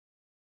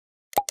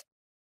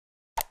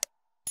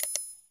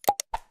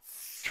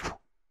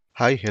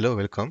Hi, hello,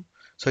 welcome.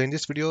 So in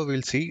this video,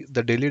 we'll see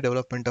the daily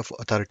development of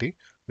authority,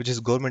 which is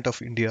Government of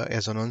India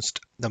has announced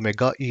the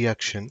mega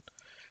e-action.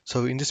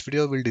 So in this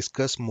video, we'll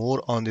discuss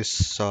more on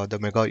this the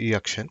mega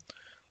e-action.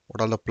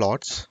 What are the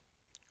plots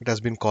it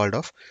has been called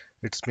of?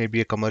 It's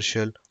maybe a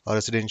commercial or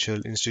residential,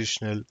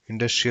 institutional,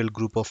 industrial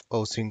group of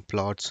housing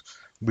plots,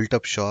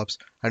 built-up shops,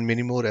 and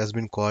many more has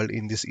been called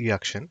in this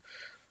e-action.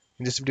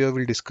 In this video,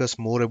 we'll discuss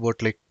more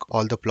about like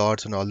all the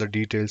plots and all the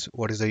details.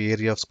 What is the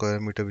area of square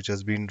meter which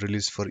has been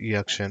released for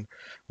e-action?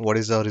 What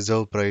is the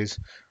reserve price?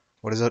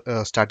 What is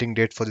the starting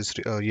date for this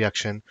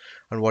e-action?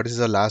 And what is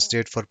the last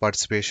date for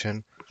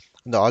participation?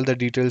 And all the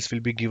details will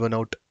be given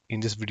out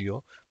in this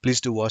video. Please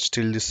do watch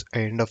till this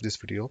end of this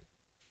video.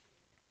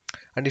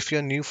 And if you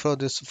are new for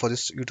this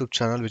YouTube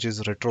channel, which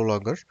is Retro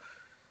Logger,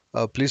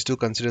 please do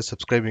consider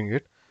subscribing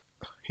it.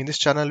 In this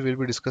channel, we'll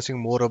be discussing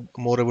more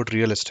about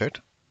real estate,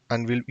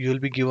 and you'll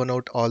be given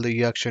out all the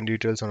e-action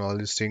details and all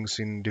these things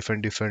in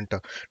different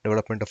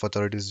development of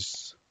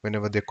authorities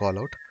whenever they call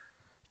out.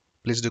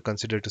 Please do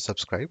consider to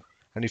subscribe.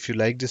 And if you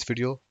like this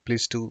video,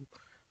 please do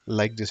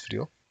like this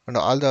video. And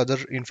all the other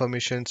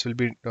informations will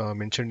be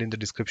mentioned in the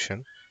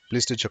description.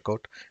 Please do check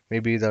out.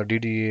 Maybe the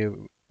DDA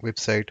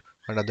website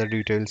and other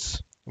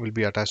details will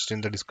be attached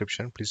in the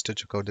description. Please do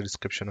check out the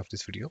description of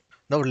this video.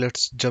 Now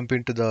let's jump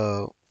into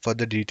the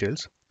further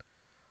details.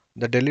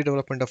 The Delhi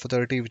Development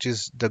Authority, which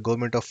is the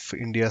government of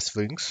India's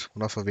wings,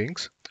 one of the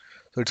wings.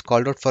 So it's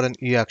called out for an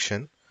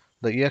e-action.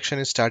 The e-action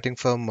is starting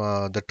from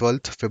the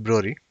 12th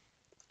February.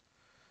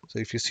 So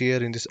if you see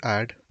here in this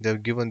ad, they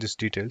have given these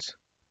details.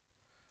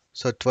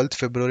 So 12th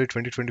February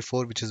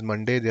 2024, which is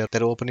Monday,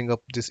 they're opening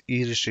up this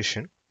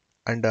e-registration.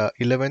 And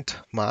 11th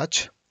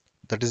March,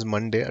 that is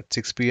Monday at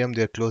 6 p.m.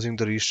 they're closing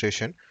the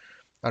registration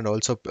and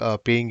also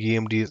paying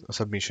EMD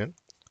submission.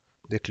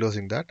 They're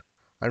closing that.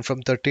 And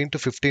from 13th to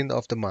 15th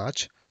of the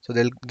March, so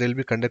they'll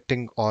be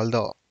conducting all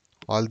the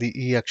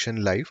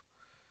e-action live.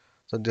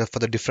 So for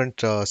the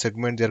different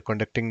segment, they are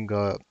conducting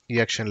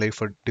e-action live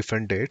for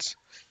different dates.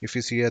 If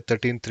you see at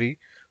 13.3,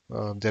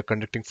 they are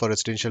conducting for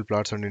residential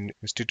plots and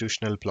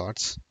institutional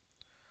plots.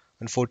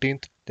 And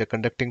 14th, they are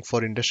conducting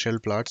for industrial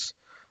plots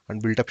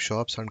and built-up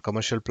shops and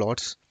commercial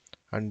plots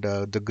and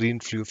the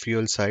green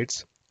fuel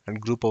sites and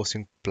group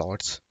housing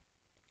plots.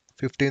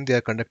 15th, they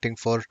are conducting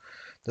for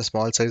the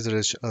small size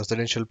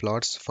residential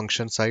plots,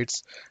 function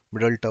sites,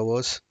 middle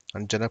towers,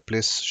 and Janak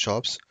place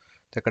shops.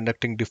 They're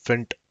conducting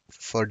different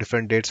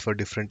dates for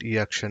different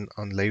e-action.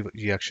 On live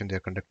e-action,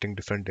 they're conducting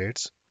different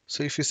dates.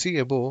 So if you see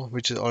above,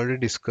 which is already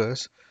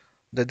discussed,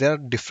 that there are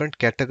different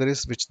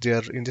categories which they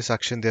are in this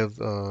action they have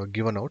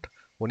given out.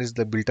 One is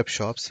the built-up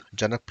shops,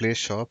 Janak place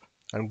shop,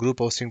 and group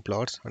housing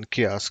plots and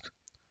kiosks,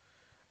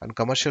 and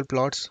commercial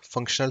plots,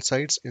 functional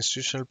sites,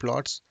 institutional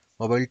plots,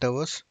 mobile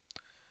towers,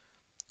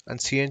 and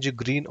CNG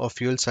green or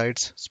fuel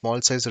sites,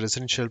 small size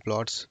residential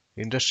plots,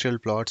 industrial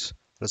plots,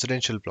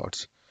 residential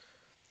plots.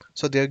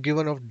 So they are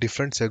given of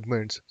different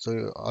segments.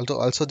 So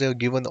also they are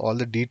given all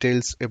the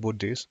details about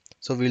this.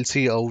 So we'll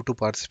see how to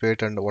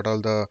participate and what all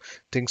the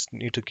things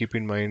need to keep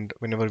in mind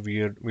whenever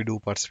we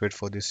do participate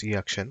for this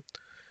e-action.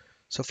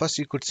 So first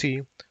you could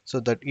see so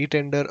that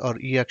e-tender or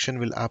e-action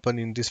will happen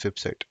in this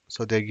website.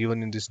 So they're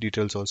given in these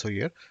details also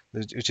here,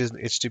 which is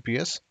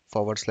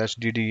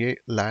https://DDA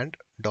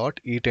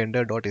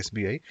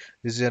land.etender.sbi.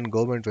 This is a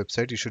government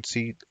website. You should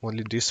see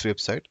only this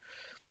website.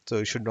 So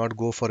you should not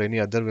go for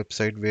any other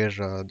website where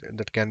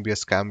that can be a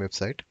scam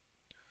website.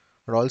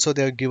 And also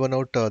they are given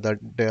out that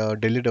the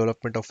Delhi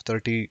Development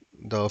Authority,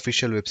 the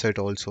official website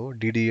also,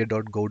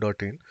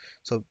 dda.gov.in.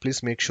 So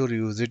please make sure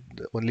you visit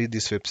only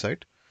this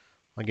website.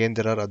 Again,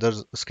 there are other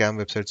scam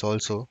websites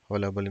also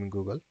available in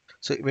Google.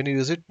 So when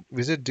you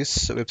visit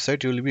this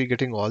website, you will be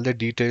getting all the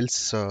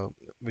details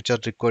which are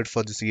required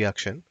for this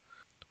e-action.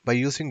 By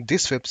using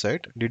this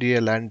website,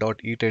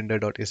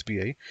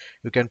 ddaland.etender.sbi,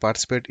 you can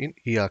participate in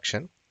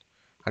e-action,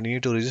 and you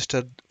need to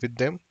register with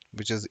them,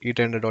 which is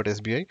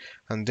etender.sbi,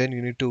 and then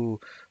you need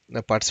to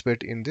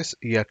participate in this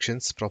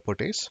e-actions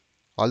properties.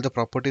 All the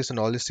properties and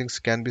all these things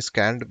can be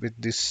scanned with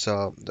this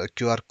the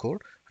QR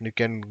code, and you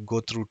can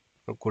go to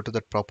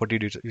that property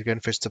detail. You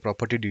can fetch the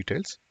property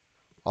details,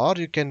 or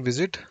you can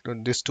visit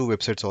these two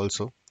websites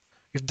also.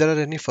 If there are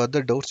any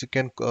further doubts, you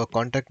can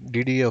contact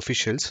DDA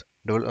officials,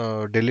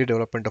 Delhi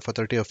Development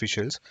Authority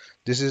officials.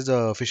 This is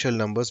the official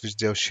numbers which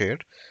they have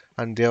shared,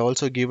 and they are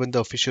also given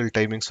the official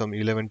timings from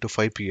 11 to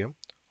 5 p.m.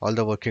 all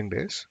the working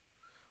days.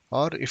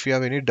 Or if you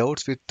have any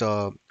doubts with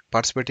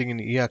participating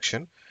in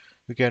e-action,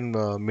 you can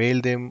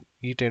mail them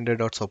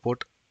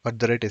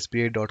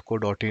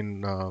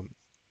etender.support@sbi.co.in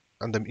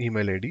on the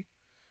email ID,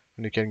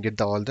 and you can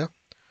get all the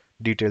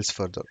details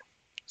further.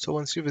 So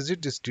once you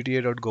visit this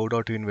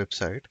dda.gov.in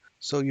website,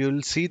 so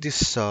you'll see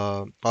this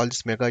all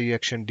this mega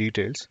e-action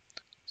details.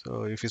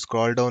 So if you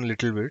scroll down a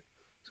little bit,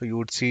 so you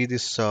would see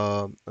this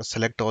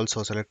select box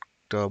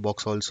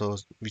also,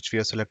 which we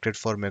have selected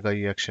for mega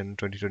e-action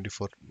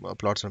 2024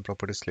 plots and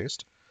properties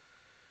list.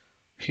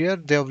 Here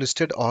they have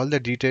listed all the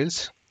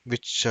details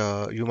which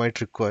you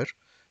might require.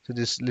 So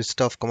this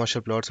list of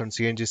commercial plots and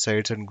CNG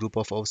sites and group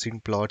of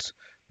housing plots,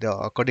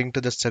 According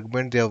to the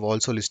segment, they have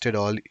also listed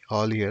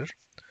all here.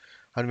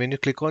 And when you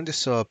click on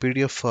this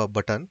PDF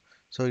button,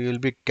 so you will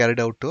be carried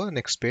out to a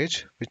next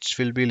page, which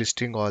will be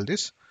listing all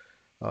these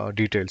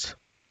details.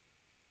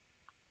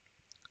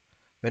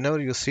 Whenever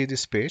you see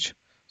this page,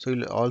 so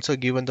you'll also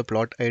given the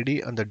plot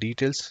ID and the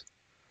details,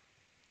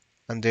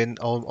 and then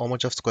how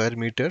much of square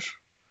meter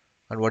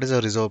and what is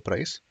the reserve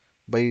price.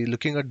 By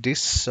looking at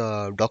this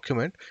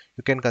document,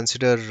 you can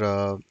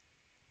consider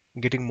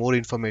getting more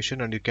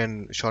information and you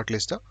can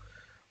shortlist the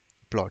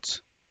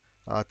plots.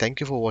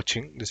 Thank you for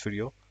watching this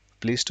video.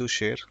 Please do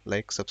share,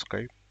 like,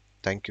 subscribe.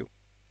 Thank you.